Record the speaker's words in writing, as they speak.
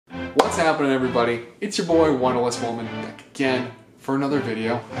What's happening, everybody? It's your boy Wanderlust Woman back again for another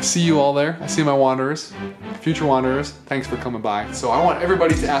video. I see you all there. I see my wanderers, future wanderers. Thanks for coming by. So I want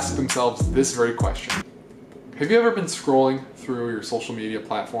everybody to ask themselves this very question. Have you ever been scrolling through your social media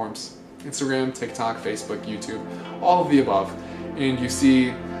platforms? Instagram, TikTok, Facebook, YouTube, all of the above, and you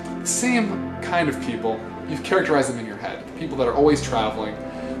see the same kind of people. You've characterized them in your head. People that are always traveling.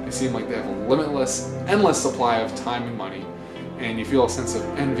 They seem like they have a limitless, endless supply of time and money, and you feel a sense of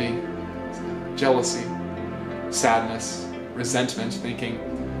envy, jealousy, sadness, resentment, thinking,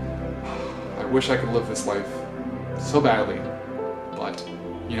 I wish I could live this life so badly, but,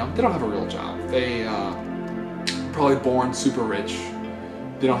 you know, they don't have a real job. They probably born super rich.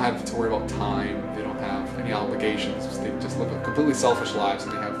 They don't have to worry about time. They don't have any obligations. They just live a completely selfish lives,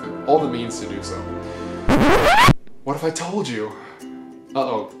 and they have all the means to do so. What if I told you?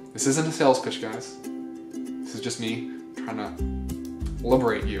 Uh-oh, this isn't a sales pitch, guys. This is just me trying to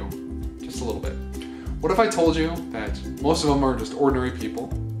liberate you just a little bit. What if I told you that most of them are just ordinary people?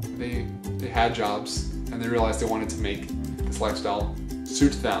 They had jobs, and they realized they wanted to make this lifestyle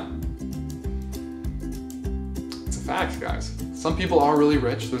suit them. It's a fact, guys. Some people are really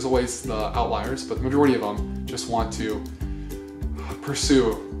rich. There's always the outliers, but the majority of them just want to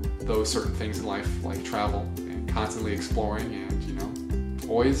pursue those certain things in life, like travel and constantly exploring and, you know,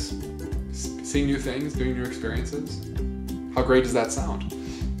 always seeing new things, doing new experiences. How great does that sound?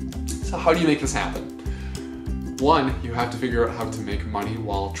 So how do you make this happen? One, you have to figure out how to make money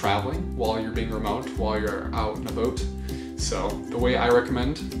while traveling, while you're being remote, while you're out in a boat. So the way I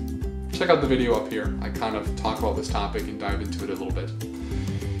recommend, check out the video up here. I kind of talk about this topic and dive into it a little bit.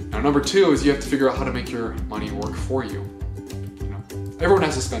 Now, number two is you have to figure out how to make your money work for you. You know, everyone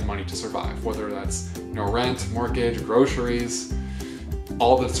has to spend money to survive, whether that's, you know, rent, mortgage, groceries,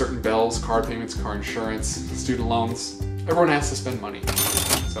 all the certain bills, car payments, car insurance, student loans. Everyone has to spend money.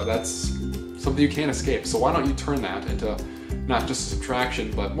 So that's something you can't escape. So why don't you turn that into not just a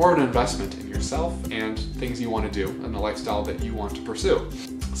subtraction, but more of an investment in yourself and things you want to do and the lifestyle that you want to pursue.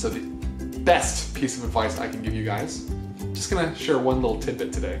 So the best piece of advice I can give you guys, just gonna share one little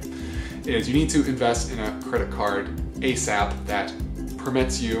tidbit today, is you need to invest in a credit card ASAP that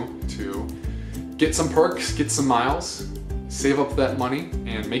permits you to get some perks, get some miles, save up that money,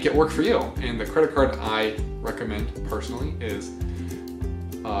 and make it work for you. And the credit card I recommend personally is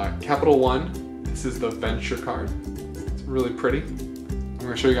Capital One. This is the Venture card. It's really pretty. I'm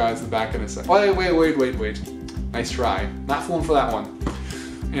gonna show you guys the back in a second. Wait. Nice try. Not falling for that one.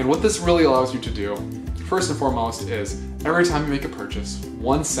 And what this really allows you to do, first and foremost, is every time you make a purchase,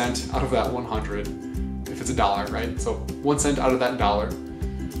 1 cent out of that 100, if it's a dollar, right? So 1 cent out of that dollar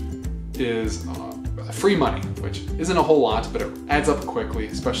is free money, which isn't a whole lot, but it adds up quickly,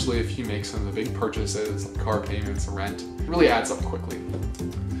 especially if you make some of the big purchases, like car payments, rent. It really adds up quickly.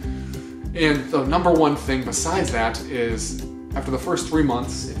 And the number one thing besides that is, after the first 3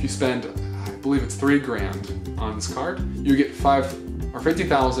 months, if you spend, I believe it's $3,000 on this card, you get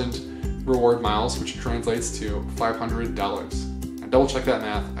 50,000 reward miles, which translates to $500. And double check that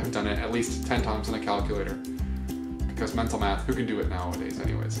math. I've done it at least 10 times on a calculator, because mental math, who can do it nowadays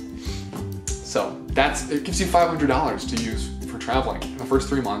anyways? So it gives you $500 to use for traveling in the first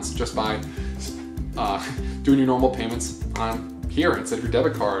 3 months just by doing your normal payments on here instead of your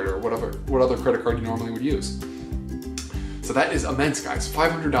debit card or what other credit card you normally would use. So that is immense, guys.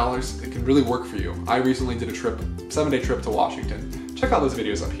 $500, it can really work for you. I recently did a 7-day trip to Washington. Check out those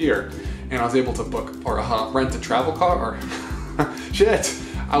videos up here. And I was able to book or rent a travel car, or shit.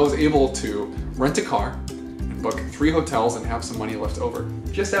 I was able to rent a car and book 3 hotels and have some money left over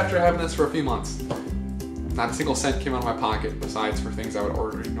just after having this for a few months. Not a single cent came out of my pocket besides for things I would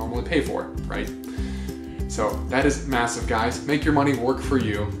already normally pay for, right? So that is massive, guys. Make your money work for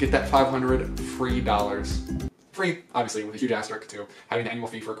you. Get that $500 free dollars. Free, obviously, with a huge asterisk to having an annual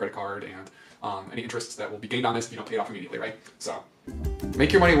fee for a credit card and any interests that will be gained on this if you don't pay it off immediately, right? So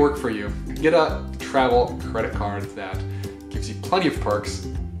make your money work for you. Get a travel credit card that gives you plenty of perks.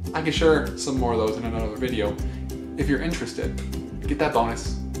 I can share some more of those in another video. If you're interested, get that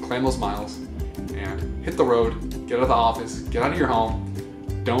bonus, claim those miles, and hit the road, get out of the office, get out of your home.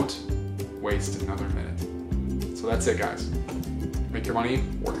 Don't waste another minute. So that's it, guys. Make your money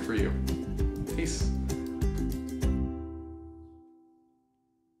work for you. Peace.